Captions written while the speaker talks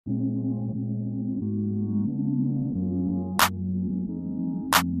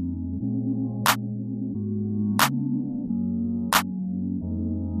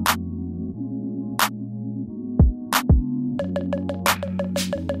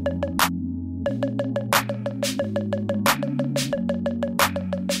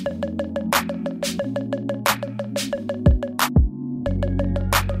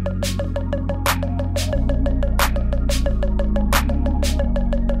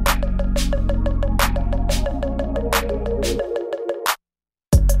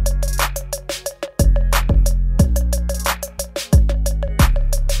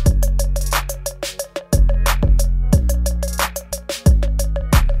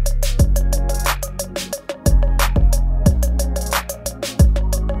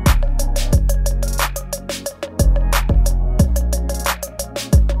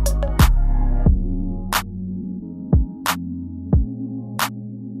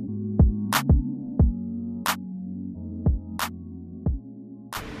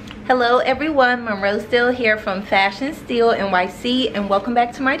Hello everyone, Monroe Steele here from Fashion Steele NYC, and welcome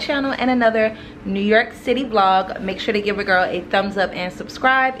back to my channel and another New York City vlog. Make sure to give a girl a thumbs up and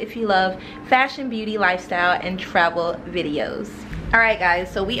subscribe if you love fashion, beauty, lifestyle, and travel videos. Alright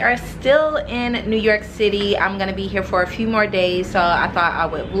guys, so we are still in New York City. I'm gonna be here for a few more days, so I thought I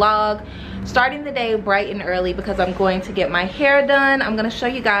would vlog. Starting the day bright and early because I'm going to get my hair done. I'm gonna show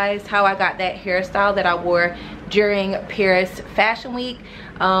you guys how I got that hairstyle that I wore during Paris Fashion Week.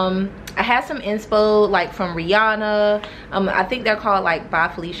 I had some inspo like from Rihanna. I think they're called like By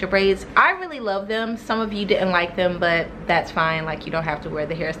Felicia braids. I really love them. Some of you didn't like them, but that's fine. Like, you don't have to wear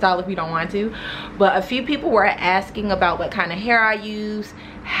the hairstyle if you don't want to. But a few people were asking about what kind of hair I use.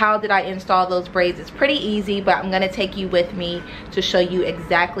 How did I install those braids? It's pretty easy, but I'm gonna take you with me to show you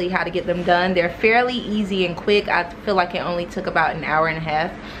exactly how to get them done. They're fairly easy and quick. I feel like it only took about an hour and a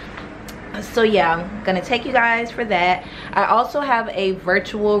half. So yeah, I'm gonna take you guys for that. I also have a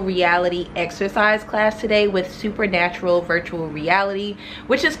virtual reality exercise class today with Supernatural Virtual Reality,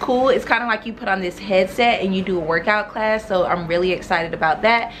 which is cool. It's kind of like you put on this headset and you do a workout class, so I'm really excited about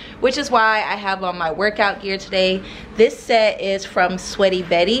that, which is why I have on my workout gear today. This set is from Sweaty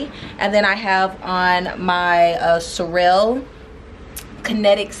Betty, and then I have on my Sorel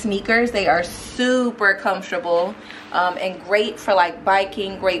Kinetic sneakers. They are super comfortable and great for like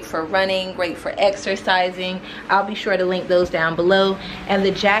biking, great for running, great for exercising. I'll be sure to link those down below. And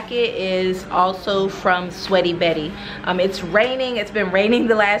the jacket is also from Sweaty Betty. It's raining. It's been raining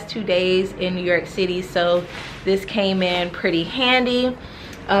the last 2 days in New York City, so this came in pretty handy.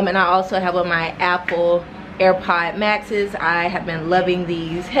 And I also have on my Apple AirPod Maxes. I have been loving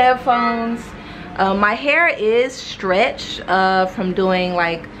these headphones. My hair is stretched from doing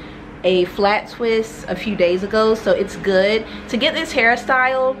like a flat twist a few days ago, so it's good to get this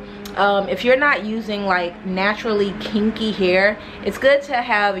hairstyle. If you're not using like naturally kinky hair, it's good to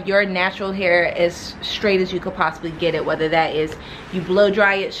have your natural hair as straight as you could possibly get it, whether that is you blow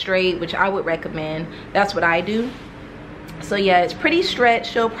dry it straight, which I would recommend. That's what I do. So yeah, it's pretty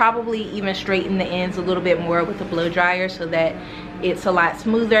stretched. You'll probably even straighten the ends a little bit more with the blow dryer so that it's a lot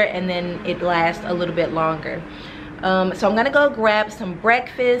smoother and then it lasts a little bit longer. So I'm gonna go grab some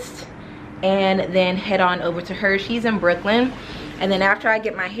breakfast and then head on over to her. She's in Brooklyn. And then after I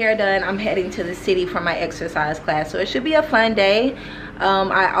get my hair done, I'm heading to the city for my exercise class. So it should be a fun day.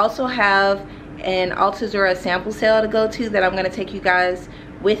 I also have an Altazura sample sale to go to that I'm gonna take you guys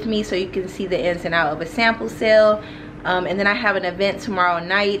with me so you can see the ins and out of a sample sale. And then I have an event tomorrow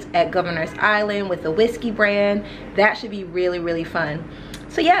night at Governor's Island with the whiskey brand. That should be really, really fun.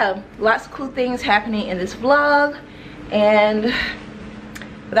 So yeah, lots of cool things happening in this vlog. And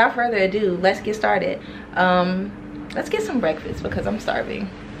without further ado, let's get started. Let's get some breakfast because I'm starving.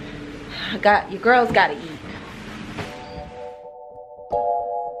 Your girl's gotta eat.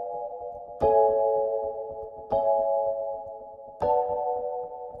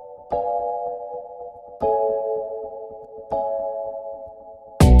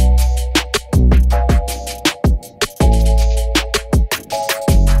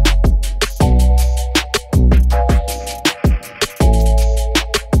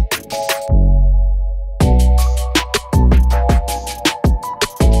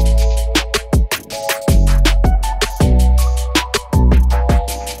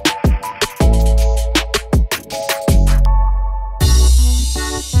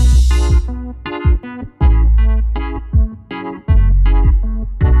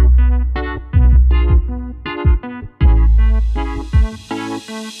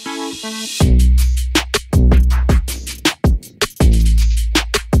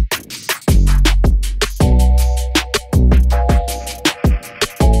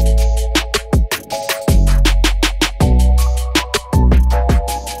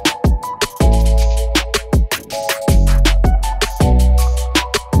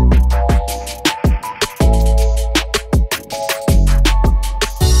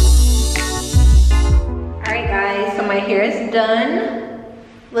 Done.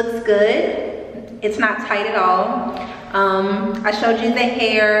 Looks good. It's not tight at all. I showed you the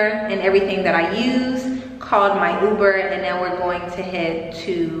hair and everything that I use, called my Uber, and now we're going to head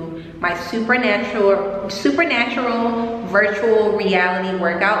to my supernatural virtual reality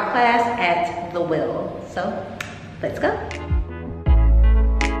workout class at The Will. So let's go.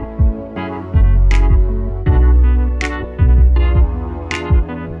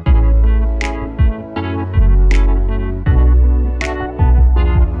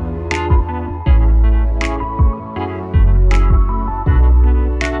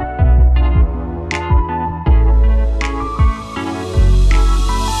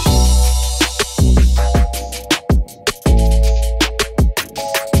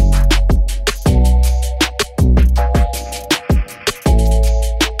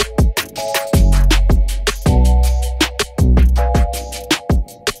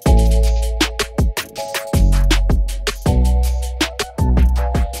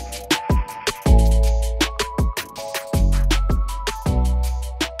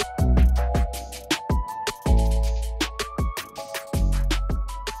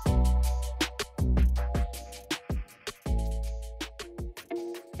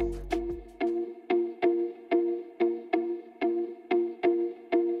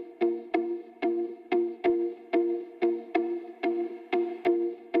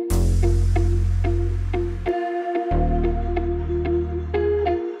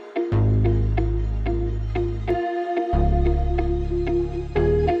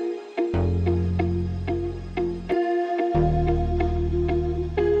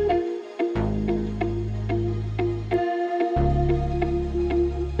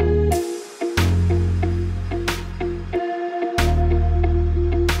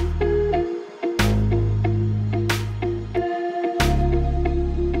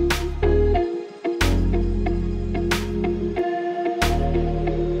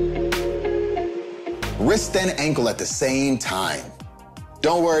 wrist and ankle at the same time.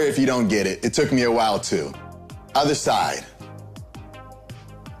 Don't worry if you don't get it. It took me a while too. Other side.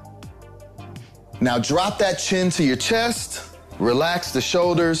 Now drop that chin to your chest, relax the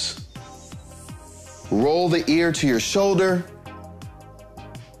shoulders, roll the ear to your shoulder,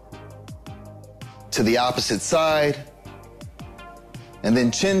 to the opposite side, and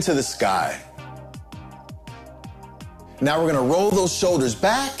then chin to the sky. Now we're gonna roll those shoulders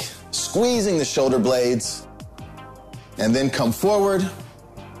back, squeezing the shoulder blades, and then come forward.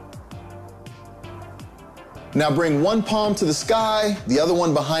 Now bring one palm to the sky, the other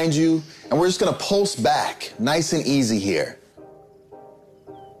one behind you, and we're just gonna pulse back, nice and easy here.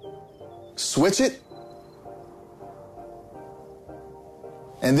 Switch it.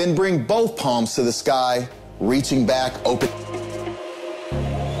 And then bring both palms to the sky, reaching back, open.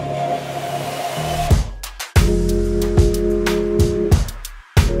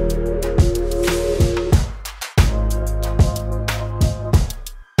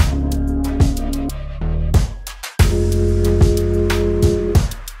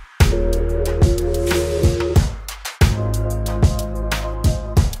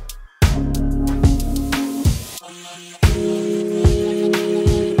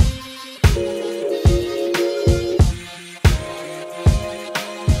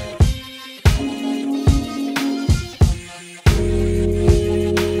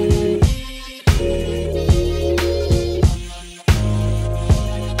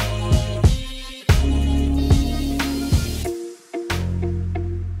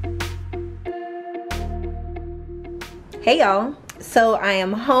 Hey y'all, so I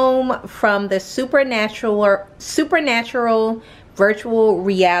am home from the supernatural virtual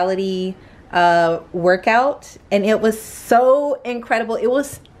reality workout, and it was so incredible. It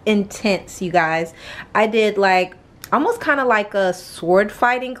was intense, you guys. I did like almost kind of like a sword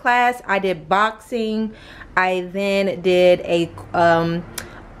fighting class. I did boxing. I then did a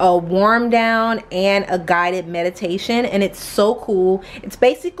warm down and a guided meditation, and it's so cool. It's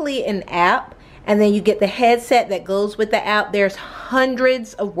basically an app, and then you get the headset that goes with the app. There's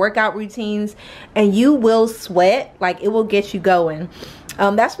hundreds of workout routines, and you will sweat. Like, it will get you going.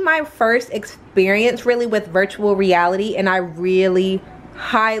 That's my first experience really with virtual reality, and I really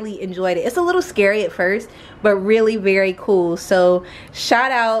highly enjoyed it. It's a little scary at first, but really very cool. So shout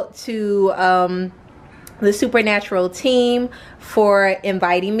out to the Supernatural team for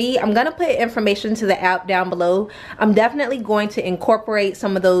inviting me. I'm gonna put information to the app down below. I'm definitely going to incorporate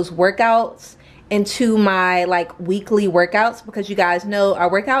some of those workouts into my like weekly workouts, because you guys know I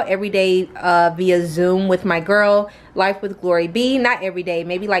work out every day via Zoom with my girl Life with Glory B. Not every day,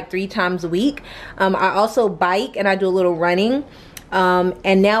 maybe like 3 times a week. I also bike and I do a little running,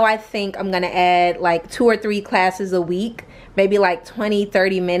 and now I think I'm gonna add like 2 or 3 classes a week, maybe like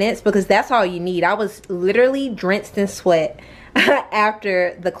 20-30 minutes, because that's all you need. I was literally drenched in sweat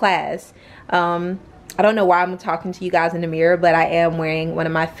after the class. I don't know why I'm talking to you guys in the mirror, but I am wearing one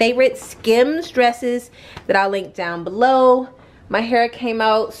of my favorite Skims dresses that I'll link down below. My hair came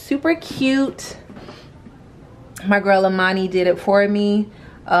out super cute. My girl Amani did it for me.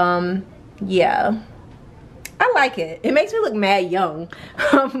 Yeah, I like it. It makes me look mad young,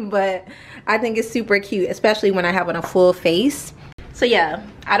 but I think it's super cute, especially when I have on a full face. So yeah,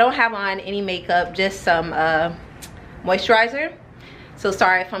 I don't have on any makeup, just some moisturizer. So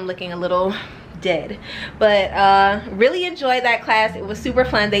sorry if I'm looking a little dead, but really enjoyed that class. It was super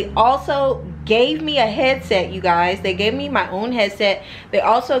fun. They also gave me a headset, you guys. They gave me my own headset. They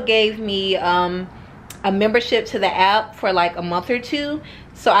also gave me a membership to the app for like a month or 2,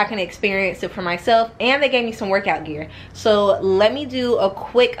 so I can experience it for myself, and they gave me some workout gear. So let me do a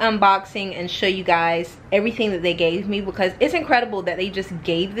quick unboxing and show you guys everything that they gave me, because it's incredible that they just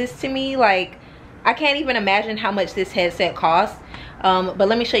gave this to me. Like, I can't even imagine how much this headset costs, but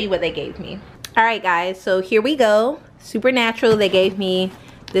let me show you what they gave me. All right guys, so here we go. Supernatural, they gave me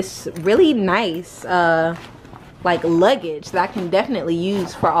this really nice like luggage that I can definitely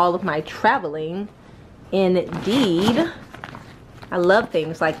use for all of my traveling. Indeed, I love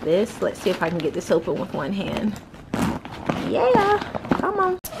things like this. Let's see if I can get this open with one hand. Yeah, come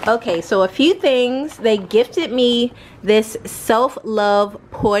on. Okay, so a few things. They gifted me this self-love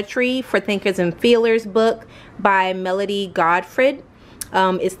poetry for thinkers and feelers book by Melody Godfrey.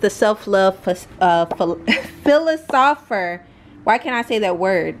 It's the self-love philosopher. Why can't I say that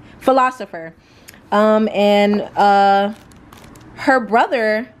word? Philosopher. And her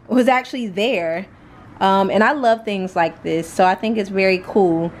brother was actually there. And I love things like this, so I think it's very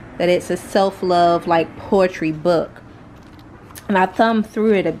cool that it's a self-love like poetry book. And I thumbed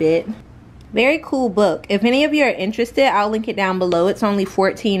through it a bit. Very cool book. If any of you are interested, I'll link it down below. It's only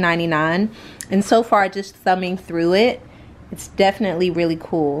 $14.99, and so far just thumbing through it, it's definitely really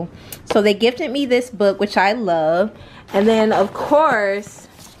cool. So they gifted me this book, which I love, and then of course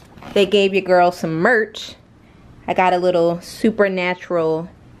they gave your girl some merch. I got a little Supernatural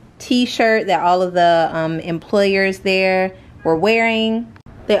t-shirt that all of the employers there were wearing.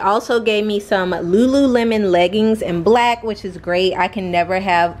 They also gave me some Lululemon leggings in black, which is great. I can never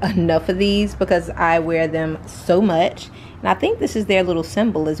have enough of these because I wear them so much. And I think this is their little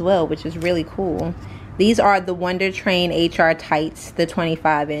symbol as well, which is really cool. These are the Wonder Train HR tights, the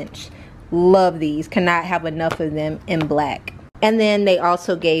 25-inch. Love these. Cannot have enough of them in black. And then they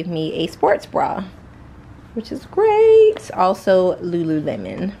also gave me a sports bra, which is great. Also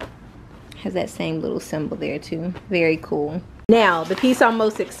Lululemon. Has that same little symbol there too. Very cool. Now, the piece I'm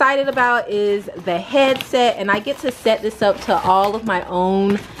most excited about is the headset, and I get to set this up to all of my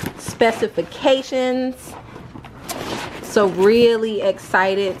own specifications. So really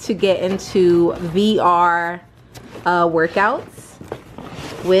excited to get into VR workouts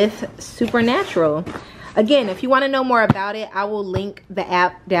with Supernatural. Again, if you want to know more about it, I will link the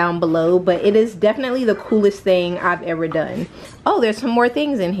app down below, but it is definitely the coolest thing I've ever done. Oh, there's some more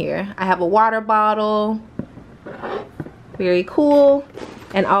things in here. I have a water bottle. Very cool.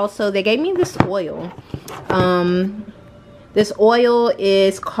 And also they gave me this oil. This oil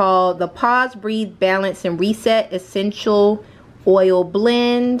is called the Pause, Breathe, Balance, and Reset Essential Oil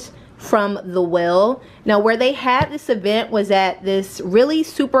Blend from The Well. Now, where they had this event was at this really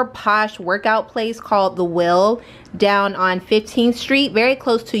super posh workout place called The Well down on 15th Street, very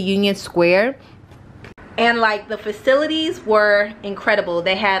close to Union Square. And like the facilities were incredible.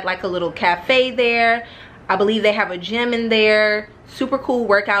 They had like a little cafe there. I believe they have a gym in there. Super cool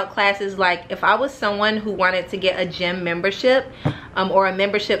workout classes. Like if I was someone who wanted to get a gym membership or a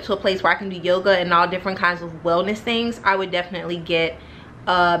membership to a place where I can do yoga and all different kinds of wellness things, I would definitely get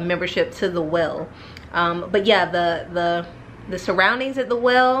a membership to The Well. But yeah, the surroundings at The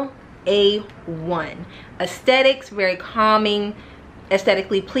Well, A1. Aesthetics, very calming,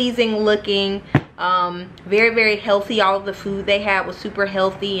 aesthetically pleasing looking, very, very healthy. All of the food they had was super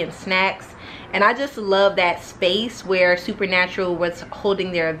healthy, and snacks. And I just love that space where Supernatural was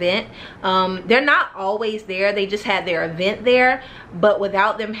holding their event. They're not always there. They just had their event there. But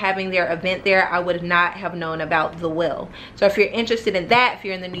without them having their event there, I would not have known about The Well. So if you're interested in that, if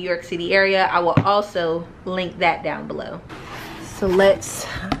you're in the New York City area, I will also link that down below. So let's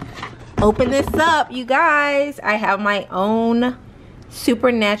open this up, you guys. I have my own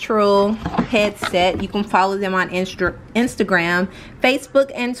Supernatural headset. You can follow them on Instagram, Facebook,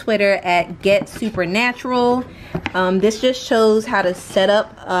 and Twitter at Get Supernatural. This just shows how to set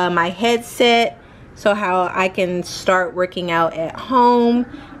up my headset, so how I can start working out at home.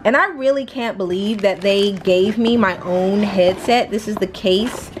 And I really can't believe that they gave me my own headset. This is the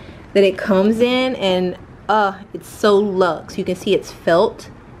case that it comes in, and it's so luxe. You can see it's felt.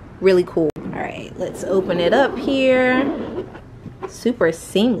 Really cool. All right, let's open it up here. Super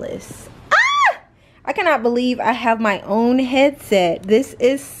seamless. I cannot believe I have my own headset. This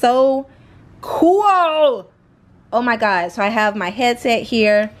is so cool. Oh my god. So I have my headset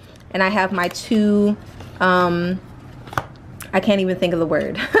here, and I have my two I can't even think of the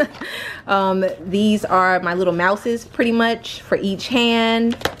word. These are my little mouses pretty much for each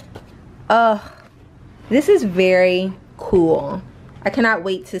hand. This is very cool. I cannot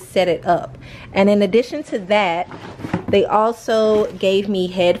wait to set it up. And in addition to that, they also gave me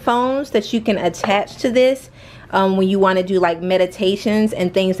headphones that you can attach to this when you want to do like meditations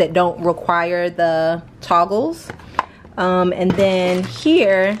and things that don't require the toggles. And then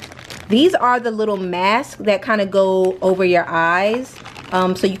here, these are the little masks that kind of go over your eyes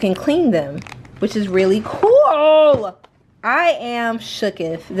so you can clean them, which is really cool. I am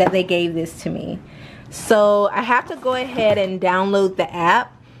shooketh that they gave this to me. So I have to go ahead and download the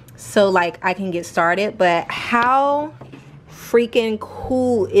app so like I can get started. But how freaking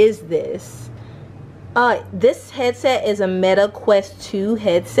cool is this? This headset is a Meta Quest 2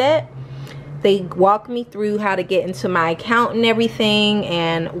 headset. They walked me through how to get into my account and everything,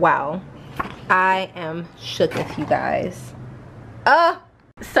 and wow, I am shooketh, you guys.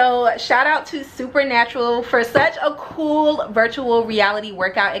 So shout out to Supernatural for such a cool virtual reality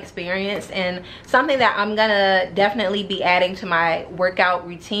workout experience, and something that I'm gonna definitely be adding to my workout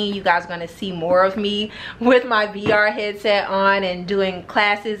routine. You guys are gonna see more of me with my VR headset on and doing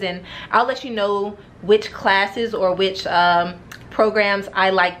classes, and I'll let you know which classes or which programs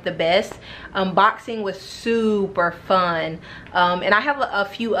I like the best. Boxing was super fun, and I have a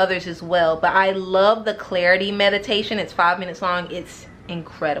few others as well, but I love the clarity meditation. It's 5 minutes long. It's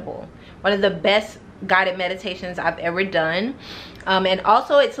incredible. One of the best guided meditations I've ever done. And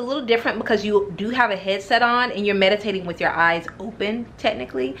also it's a little different because you do have a headset on and you're meditating with your eyes open.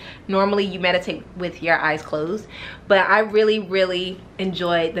 Technically, normally you meditate with your eyes closed, but I really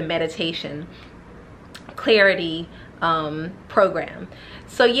enjoyed the meditation clarity program.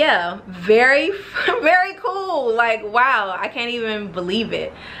 So yeah, very cool. Like, wow, I can't even believe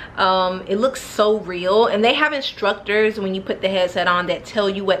it. It looks so real, and they have instructors when you put the headset on that tell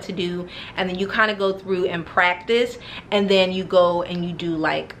you what to do, and then you kind of go through and practice, and then you go and you do,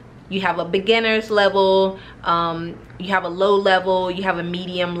 like, you have a beginner's level, you have a low level, you have a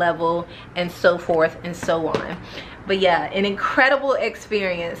medium level, and so forth and so on. But yeah, an incredible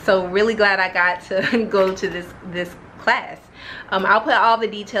experience. So really glad I got to go to this class. I'll put all the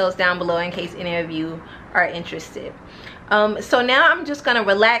details down below in case any of you are interested. So now I'm just gonna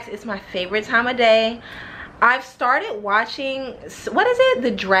relax. It's my favorite time of day. I've started watching, what is it,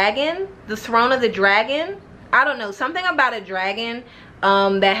 the dragon, the throne of the dragon. I don't know, something about a dragon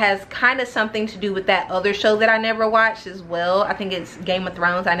that has kind of something to do with that other show that I never watched as well. I think it's Game of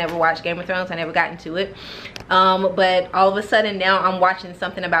Thrones. I never watched Game of Thrones. I never got into it. But all of a sudden now I'm watching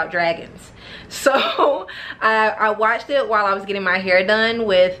something about dragons. So I watched it while I was getting my hair done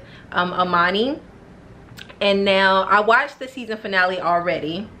with Amani. And now I watched the season finale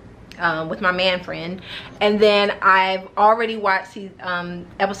already with my man friend, and then I've already watched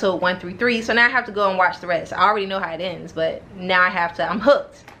episode 1 through 3, so now I have to go and watch the rest. I already know how it ends, but now I have to. I'm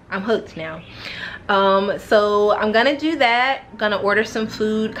hooked now. So I'm gonna do that. Gonna order some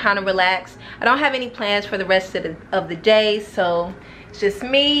food, kind of relax. I don't have any plans for the rest of the day, so it's just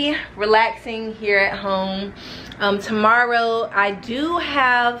me relaxing here at home. Tomorrow I do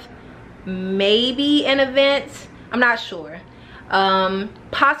have maybe an event. I'm not sure.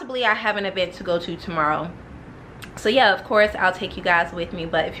 Possibly I have an event to go to tomorrow. So yeah, of course I'll take you guys with me,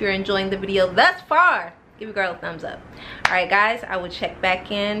 but if you're enjoying the video thus far, give your girl a thumbs up. All right guys, I will check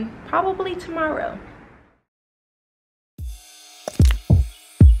back in probably tomorrow.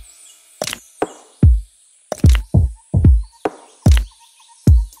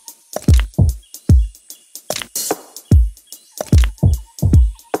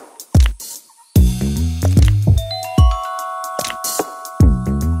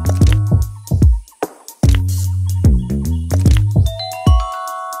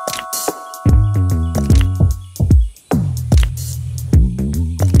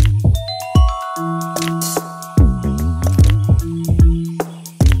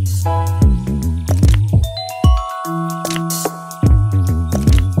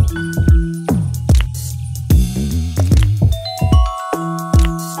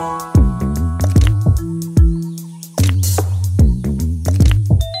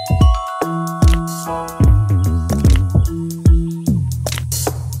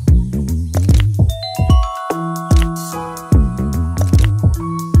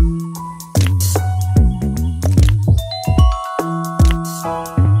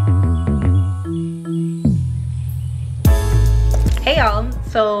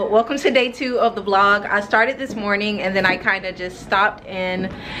 So welcome to day 2 of the vlog. I started this morning and then I kind of just stopped and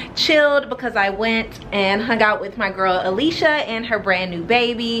chilled because I went and hung out with my girl Alicia and her brand new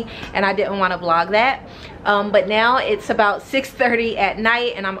baby, and I didn't want to vlog that. But now it's about 6:30 at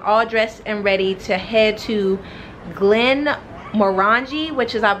night and I'm all dressed and ready to head to Glenmorangie,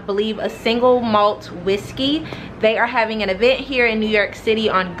 which is, I believe, a single malt whiskey. They are having an event here in New York City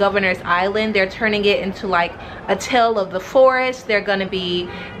on Governor's Island. They're turning it into like a tale of the forest. There are going to be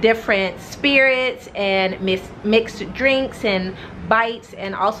different spirits and mixed drinks and bites,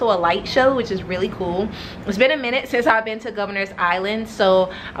 and also a light show, which is really cool. It's been a minute since I've been to Governor's Island,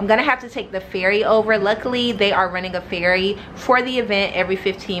 so I'm gonna have to take the ferry over. Luckily, they are running a ferry for the event every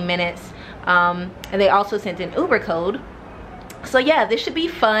 15 minutes. And they also sent an Uber code. So yeah, this should be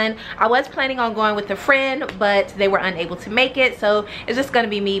fun. I was planning on going with a friend, but they were unable to make it, so it's just gonna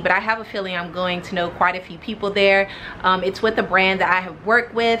be me. But I have a feeling I'm going to know quite a few people there. It's with a brand that I have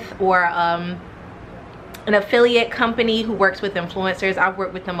worked with, or an affiliate company who works with influencers. I've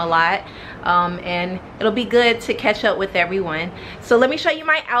worked with them a lot, and it'll be good to catch up with everyone. So let me show you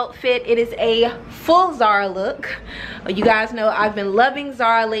my outfit. It is a full Zara look. You guys know I've been loving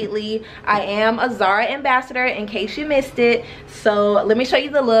Zara lately. I am a Zara ambassador, in case you missed it. So let me show you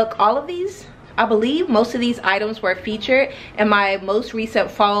the look. All of these, I believe most of these items were featured in my most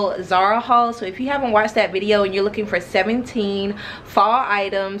recent fall Zara haul. So if you haven't watched that video and you're looking for 17 fall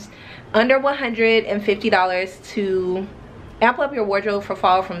items under $150 to amp up your wardrobe for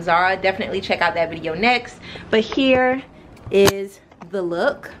fall from Zara. Definitely check out that video next. But here is the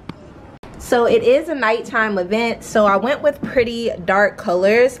look. So it is a nighttime event, so I went with pretty dark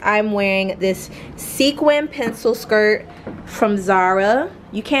colors. I'm wearing this sequin pencil skirt from Zara.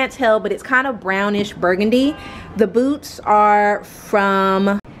 You can't tell, but it's kind of brownish burgundy. The boots are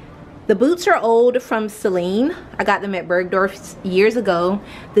old from Celine. I got them at Bergdorf years ago.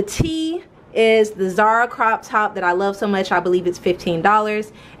 The tee is the Zara crop top that I love so much. I believe it's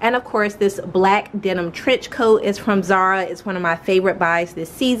 $15. And of course, this black denim trench coat is from Zara. It's one of my favorite buys this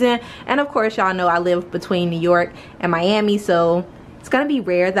season. And of course, y'all know I live between New York and Miami, so it's gonna be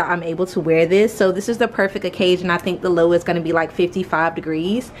rare that I'm able to wear this. So this is the perfect occasion. I think the low is gonna be like 55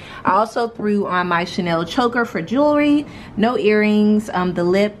 degrees. I also threw on my Chanel choker for jewelry. No earrings. The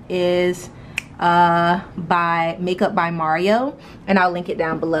lip is by Makeup by Mario, and I'll link it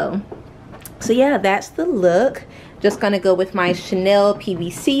down below. So yeah, that's the look. Just gonna go with my Chanel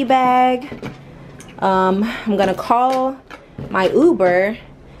PVC bag. I'm gonna call my Uber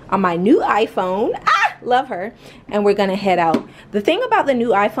on my new iPhone. Love her. And we're gonna head out. The thing about the new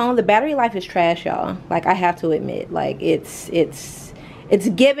iPhone, the battery life is trash, y'all. Like, I have to admit, like, it's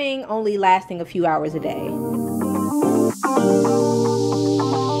giving only lasting a few hours a day.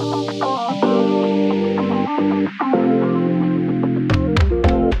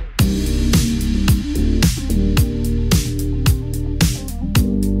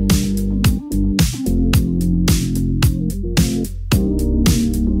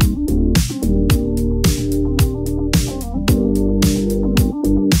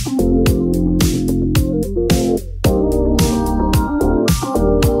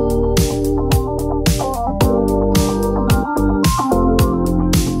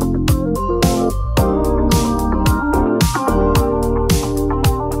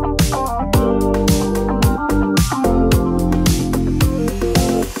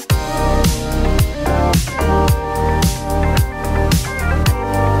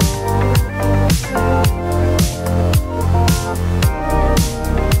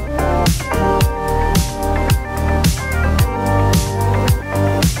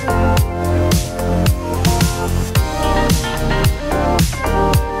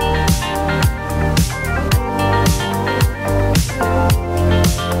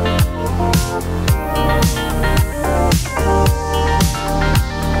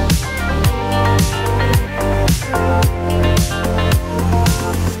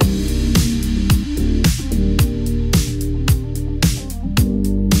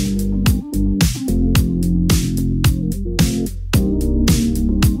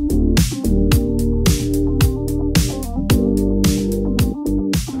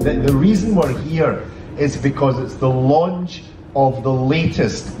 The reason we're here is because it's the launch of the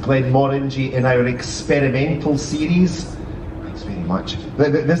latest Glenmorangie in our experimental series. Thanks very much.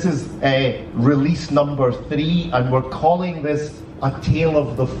 This is release number 3, and we're calling this A Tale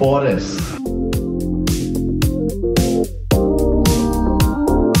of the Forest.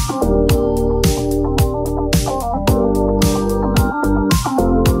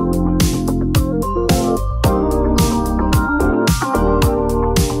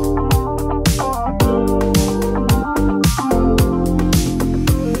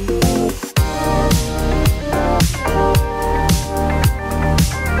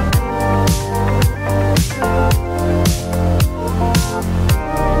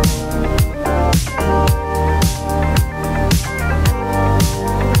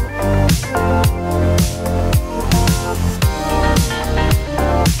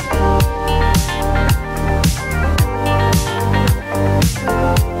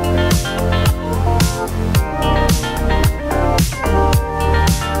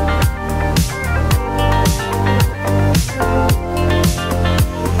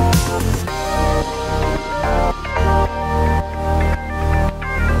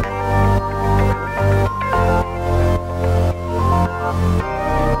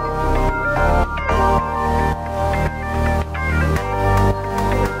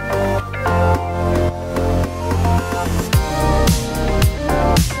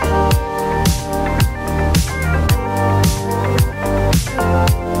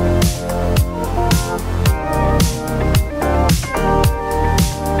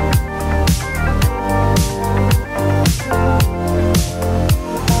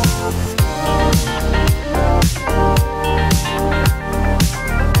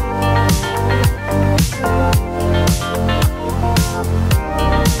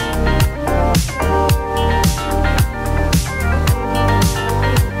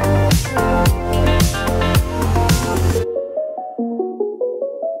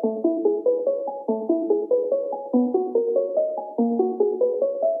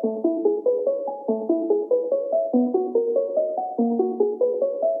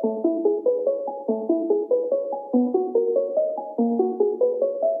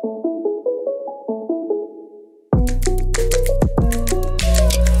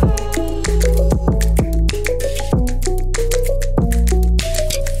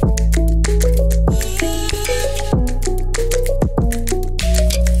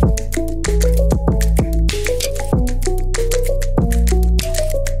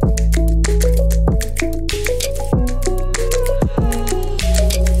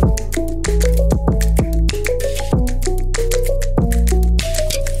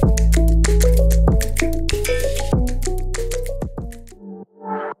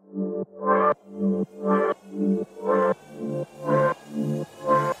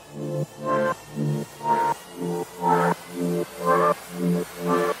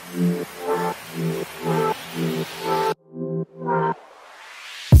 Good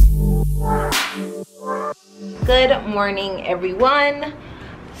morning, everyone.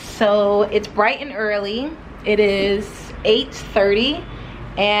 So it's bright and early. It is 8:30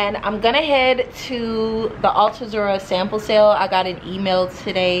 and I'm gonna head to the Altazura sample sale. I got an email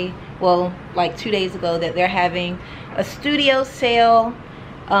today, well, like 2 days ago, that they're having a studio sale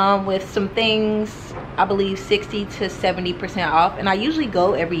with some things, I believe 60 to 70% off, and I usually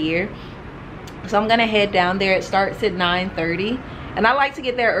go every year. So I'm gonna head down there. It starts at 9:30. And I like to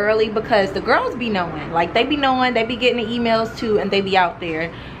get there early because the girls be knowing. Like, they be knowing, they be getting the emails too, and they be out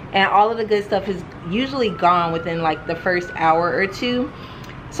there. And all of the good stuff is usually gone within like the first hour or two.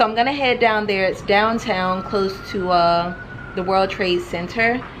 So I'm gonna head down there. It's downtown, close to the World Trade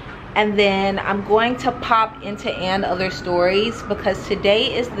Center. And then I'm going to pop into And Other Stories because today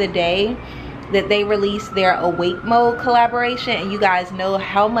is the day that they released their Awake Mode collaboration. And you guys know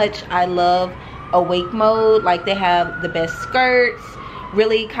how much I love Awake Mode. Like, they have the best skirts,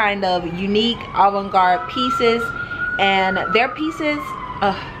 really kind of unique avant-garde pieces, and their pieces,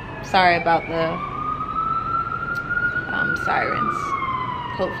 sorry about the sirens.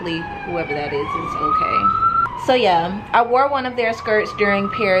 Hopefully whoever that is okay. So yeah, I wore one of their skirts during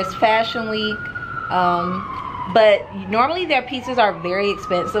Paris Fashion Week, but normally their pieces are very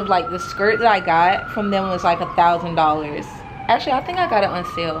expensive. Like, the skirt that I got from them was like $1,000. Actually, I think I got it on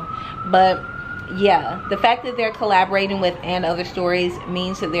sale. But yeah, the fact that they're collaborating with And Other Stories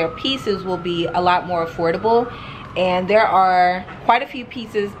means that their pieces will be a lot more affordable. And there are quite a few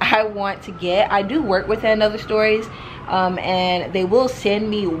pieces I want to get. I do work with And Other Stories, and they will send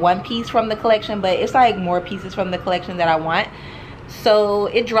me one piece from the collection, but it's like more pieces from the collection that I want. So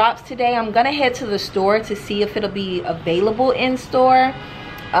it drops today. I'm gonna head to the store to see if it'll be available in store.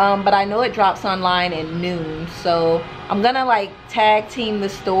 But I know it drops online at noon, so I'm gonna like tag team the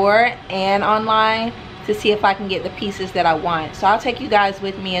store and online to see if I can get the pieces that I want. So I'll take you guys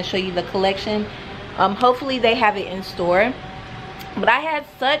with me and show you the collection. Hopefully they have it in store. But I had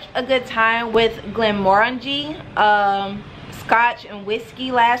such a good time with Glenmorangie Scotch and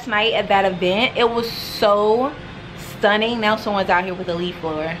Whiskey last night at that event. It was so stunning. Now someone's out here with a leaf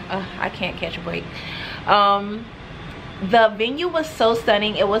blower. I can't catch a break. The venue was so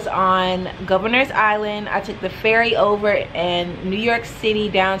stunning. It was on Governor's Island. I took the ferry over, and New York City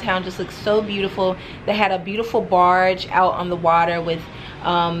downtown just looks so beautiful. They had a beautiful barge out on the water with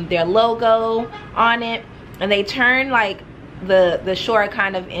their logo on it, and they turned like the shore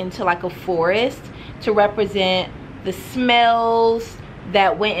kind of into like a forest to represent the smells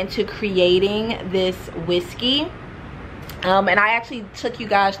that went into creating this whiskey. And I actually took you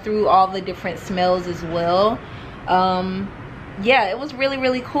guys through all the different smells as well. Yeah, it was really,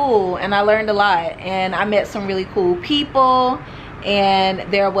 really cool, and I learned a lot, and I met some really cool people. And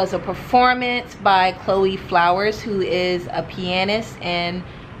there was a performance by Chloe Flowers, who is a pianist, and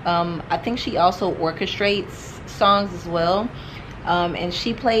I think she also orchestrates songs as well. And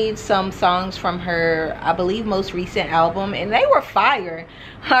she played some songs from her, I believe, most recent album, and they were fire.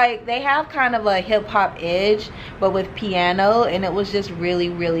 Like, they have kind of a hip-hop edge, but with piano, and it was just really,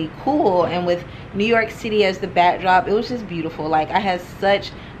 really cool. And with New York City as the backdrop, it was just beautiful. Like, I had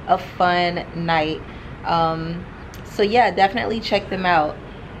such a fun night. So yeah, definitely check them out.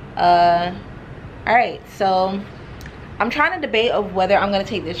 Alright, so I'm trying to debate of whether I'm gonna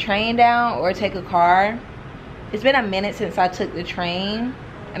take the train down or take a car. It's been a minute since I took the train,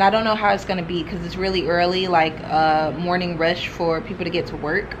 and I don't know how it's gonna be because it's really early, like morning rush for people to get to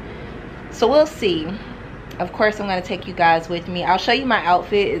work. So we'll see. Of course, I'm gonna take you guys with me. I'll show you my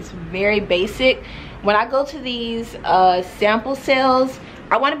outfit. It's very basic. When I go to these sample sales,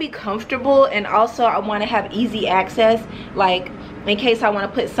 I want to be comfortable, and also I want to have easy access, like in case I want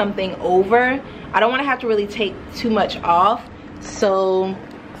to put something over. I don't want to have to really take too much off. So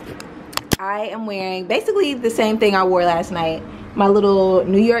I am wearing basically the same thing I wore last night. My little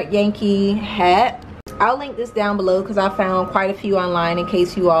New York Yankee hat. I'll link this down below because I found quite a few online in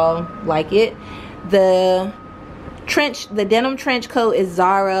case you all like it. The denim trench coat is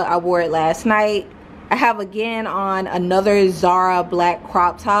Zara. I wore it last night. I have again on another Zara black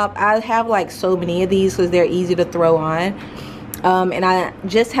crop top. I have like so many of these because they're easy to throw on. And I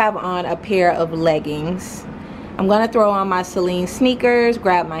just have on a pair of leggings. I'm gonna throw on my Celine sneakers,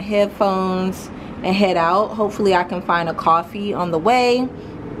 grab my headphones, and head out. Hopefully I can find a coffee on the way.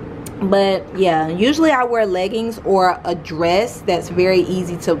 But yeah, usually I wear leggings or a dress that's very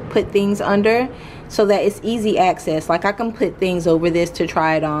easy to put things under, so that it's easy access. Like, I can put things over this to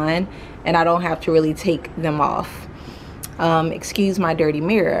try it on, and I don't have to really take them off. Excuse my dirty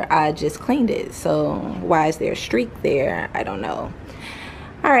mirror, I just cleaned it, so why is there a streak there? I don't know.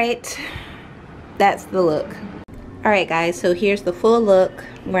 All right, that's the look. All right guys, so here's the full look.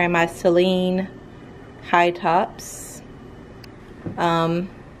 I'm wearing my Celine high tops and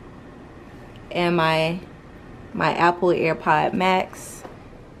my Apple AirPod Max,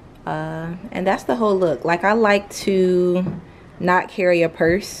 and that's the whole look. Like, I like to not carry a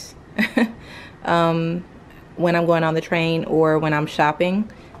purse when I'm going on the train or when I'm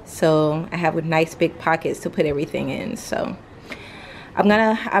shopping, so I have nice big pockets to put everything in. So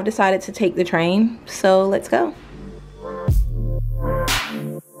I've decided to take the train, so let's go.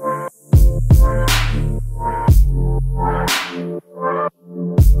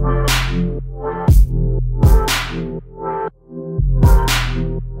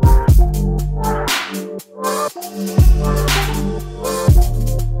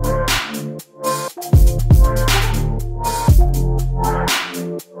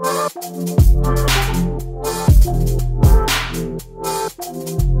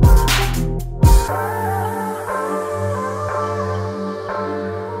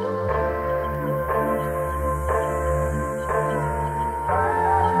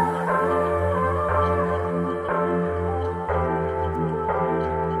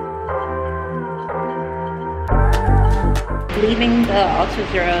 Leaving the Ultra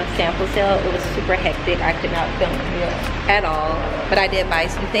Zero sample sale, it was super hectic. I could not film here at all, but I did buy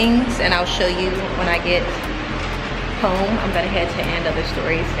some things, and I'll show you when I get home. I'm gonna head to And Other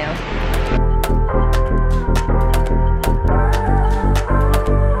Stories now.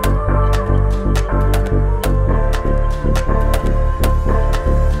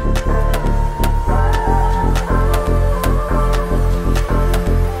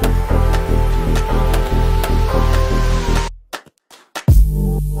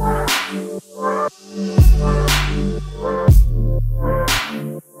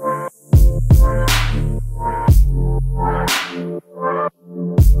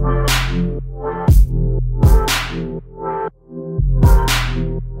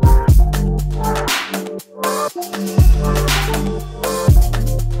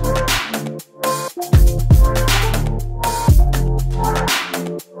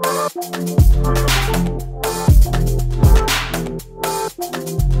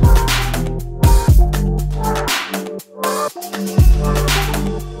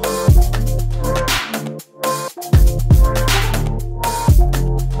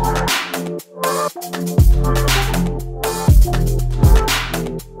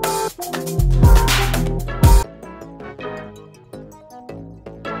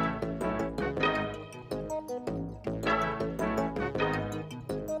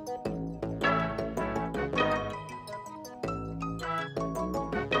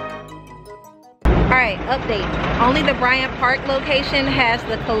 Alright, update. Only the Bryant Park location has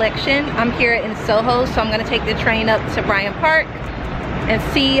the collection. I'm here in Soho, so I'm going to take the train up to Bryant Park and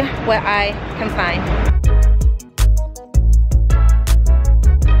see what I can find.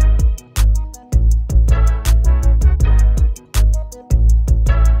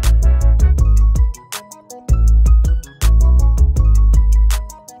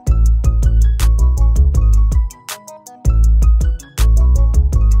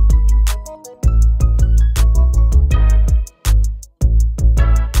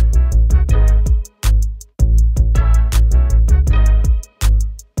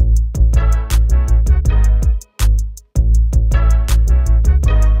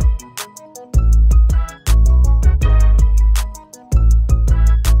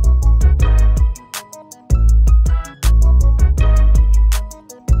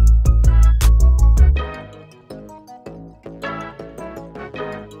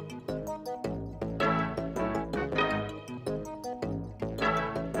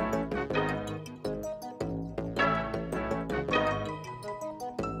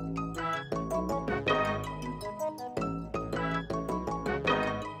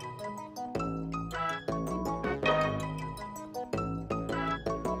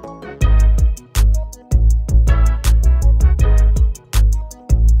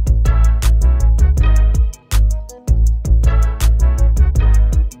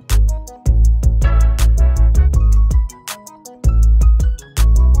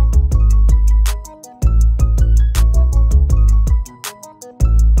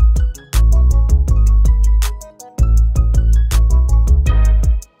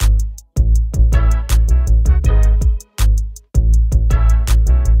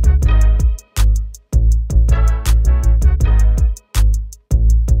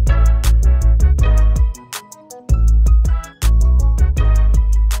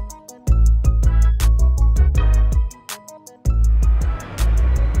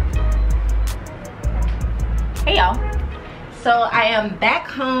 am back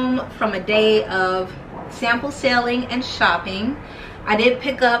home from a day of sample selling and shopping. I did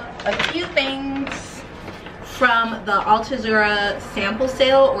pick up a few things from the Altazura sample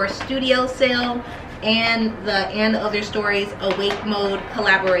sale or studio sale and the And Other Stories Awake Mode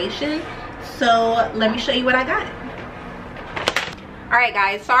collaboration. So let me show you what I got. Alright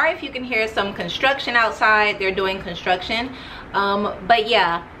guys, sorry if you can hear some construction outside. They're doing construction. But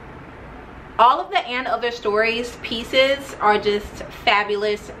yeah, all of the And Other Stories pieces are just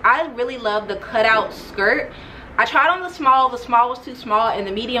fabulous. I really love the cutout skirt. I tried on the small was too small, and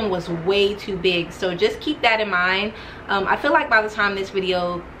the medium was way too big, so just keep that in mind. I feel like by the time this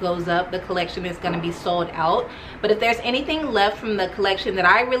video goes up, the collection is going to be sold out. But if there's anything left from the collection that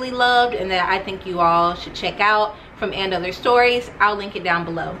I really loved and that I think you all should check out from And Other Stories, I'll link it down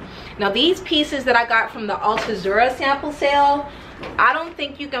below. Now these pieces that I got from the Altazura sample sale, I don't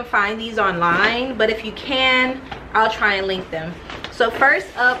think you can find these online, but if you can, I'll try and link them. So first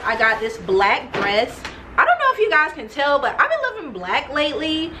up, I got this black dress. I don't know if you guys can tell, but I've been loving black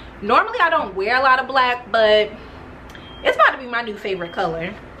lately. Normally I don't wear a lot of black, but it's about to be my new favorite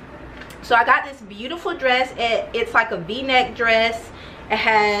color. So I got this beautiful dress. It's like a v-neck dress. It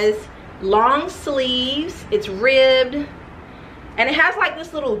has long sleeves, it's ribbed, and it has like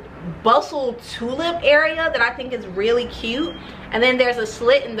this little bustle tulip area that I think is really cute. And then there's a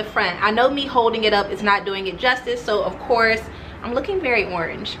slit in the front. I know me holding it up is not doing it justice, so of course I'm looking very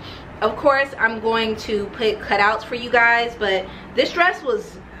orange. Of course I'm going to put cutouts for you guys, but this dress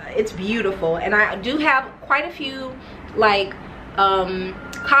it's beautiful. And I do have quite a few like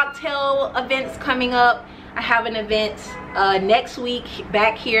cocktail events coming up. I have an event next week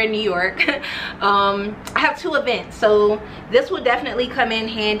back here in New York. I have 2 events, so this will definitely come in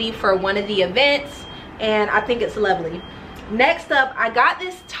handy for one of the events, and I think it's lovely. Next up, I got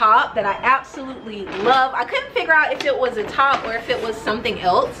this top that I absolutely love. I couldn't figure out if it was a top or if it was something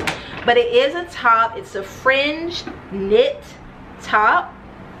else, but it is a top. It's a fringe knit top,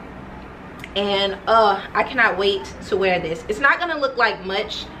 and I cannot wait to wear this. It's not gonna look like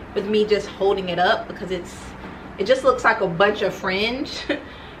much with me just holding it up because it just looks like a bunch of fringe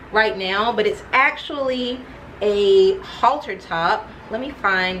right now, but it's actually a halter top. Let me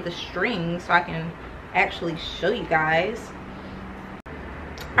find the string so I can actually show you guys.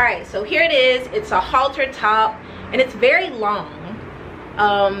 All right, so here it is. It's a halter top and it's very long,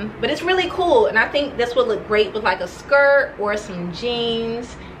 but it's really cool, and I think this would look great with like a skirt or some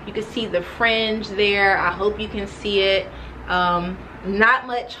jeans. You can see the fringe there. I hope you can see it. Not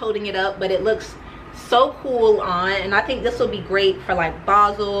much holding it up, but it looks so cool on, and I think this will be great for like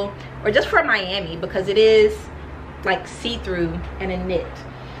Basel or just for Miami because it is like see-through and a knit.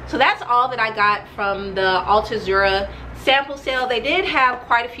 So that's all that I got from the Altazura sample sale. They did have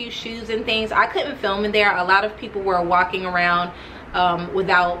quite a few shoes and things. I couldn't film in there. A lot of people were walking around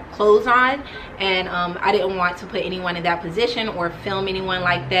without clothes on, and I didn't want to put anyone in that position or film anyone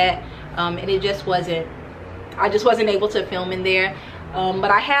like that, and it just wasn't, I just wasn't able to film in there. But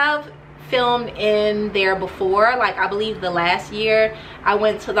I have filmed in there before, like I believe the last year I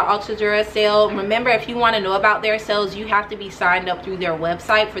went to the Altazura sale. Remember, if you want to know about their sales, you have to be signed up through their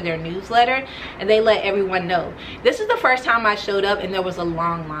website for their newsletter, and they let everyone know. This is the first time I showed up and there was a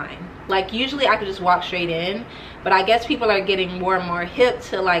long line. Like usually I could just walk straight in, but I guess people are getting more and more hip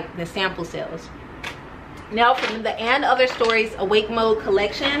to like the sample sales. Now from the And Other Stories Awake Mode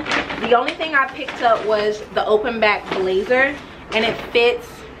collection, the only thing I picked up was the open back blazer, and it fits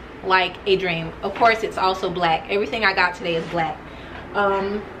like a dream. Of course it's also black. Everything I got today is black.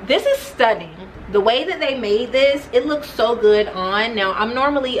 This is stunning. The way that they made this, it looks so good on. Now I'm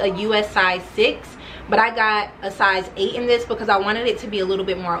normally a US size 6, but I got a size 8 in this because I wanted it to be a little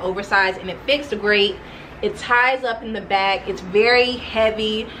bit more oversized, and it fits great. It ties up in the back. It's very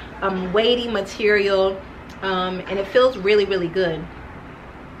heavy, weighty material, and it feels really, really good.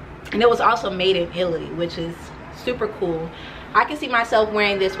 And it was also made in Italy, which is super cool. I can see myself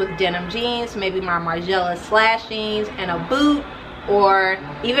wearing this with denim jeans, maybe my Margiela slash jeans and a boot, or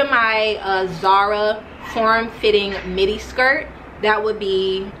even my Zara form-fitting midi skirt. That would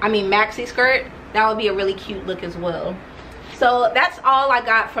be, I mean maxi skirt. That would be a really cute look as well. So that's all I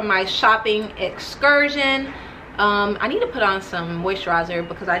got from my shopping excursion. I need to put on some moisturizer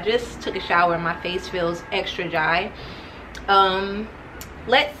because I just took a shower and my face feels extra dry.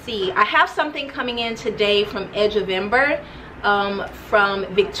 Let's see, I have something coming in today from Edge of Ember, from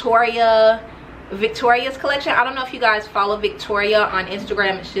Victoria's collection. I don't know if you guys follow Victoria on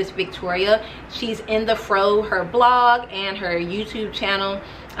Instagram. It's just Victoria. She's in the Fro, her blog and her YouTube channel.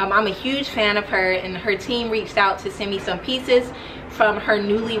 I'm a huge fan of her, and her team reached out to send me some pieces from her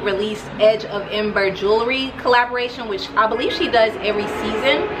newly released Edge of Ember jewelry collaboration, which I believe she does every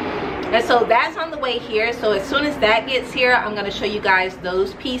season. And so that's on the way here. So as soon as that gets here, I'm going to show you guys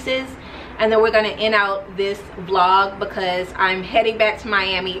those pieces. And then we're going to end out this vlog because I'm heading back to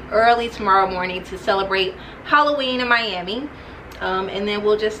Miami early tomorrow morning to celebrate Halloween in Miami. And then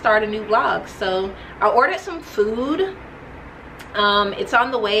we'll just start a new vlog. So I ordered some food. It's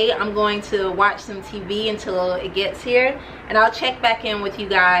on the way. I'm going to watch some TV until it gets here. And I'll check back in with you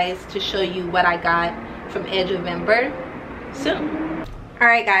guys to show you what I got from Edge of Ember soon.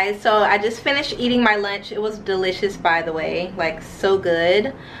 Alright guys, so I just finished eating my lunch. It was delicious, by the way. Like, so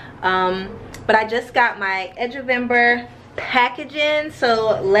good. But I just got my Edge of Ember packaging,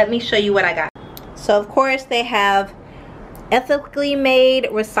 so let me show you what I got. So of course they have ethically made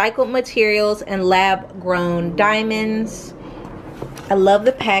recycled materials and lab grown diamonds. I love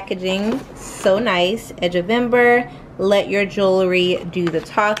the packaging, so nice. Edge of Ember, let your jewelry do the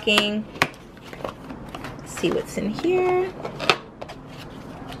talking. Let's see what's in here.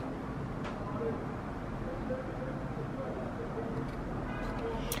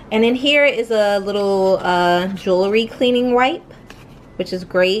 And in here is a little jewelry cleaning wipe, which is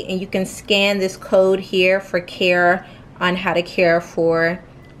great. And you can scan this code here for care on how to care for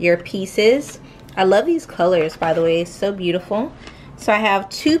your pieces. I love these colors, by the way, so beautiful. So I have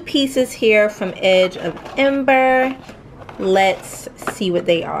 2 pieces here from Edge of Ember. Let's see what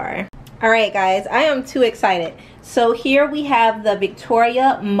they are. All right, guys, I am too excited. So here we have the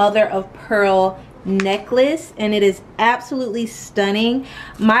Victoria Mother of Pearl necklace, and it is absolutely stunning.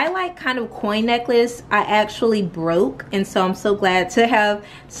 My like kind of coin necklace I actually broke, and so I'm so glad to have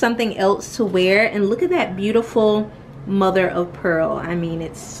something else to wear. And look at that beautiful mother of pearl. I mean,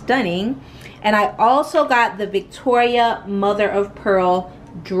 it's stunning. And I also got the Victoria Mother of Pearl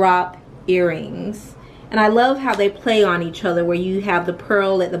drop earrings, and I love how they play on each other, where you have the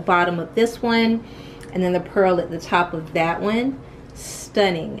pearl at the bottom of this one and then the pearl at the top of that one.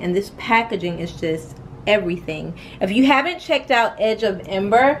 Stunning. And this packaging is just everything. If you haven't checked out Edge of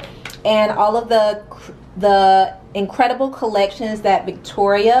Ember and all of the incredible collections that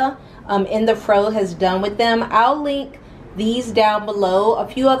Victoria in the Fro has done with them, I'll link these down below. A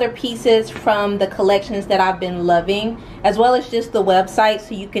few other pieces from the collections that I've been loving, as well as just the website,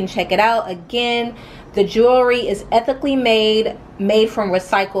 so you can check it out. Again, the jewelry is ethically made from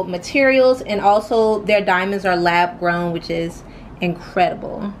recycled materials, and also their diamonds are lab grown, which is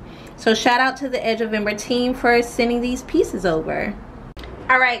incredible. So shout out to the Edge of Ember team for sending these pieces over.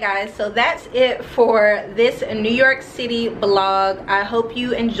 Alright guys, so that's it for this New York City vlog. I hope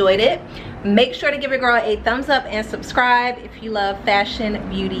you enjoyed it. Make sure to give your girl a thumbs up and subscribe if you love fashion,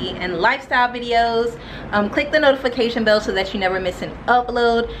 beauty, and lifestyle videos. Click the notification bell so that you never miss an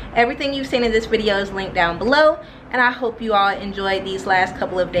upload. Everything you've seen in this video is linked down below, and I hope you all enjoyed these last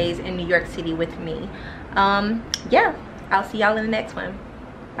couple of days in New York City with me. Yeah, I'll see y'all in the next one.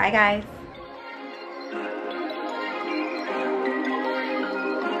 Bye guys.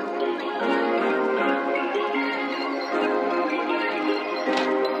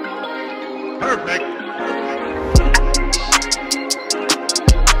 Perfect.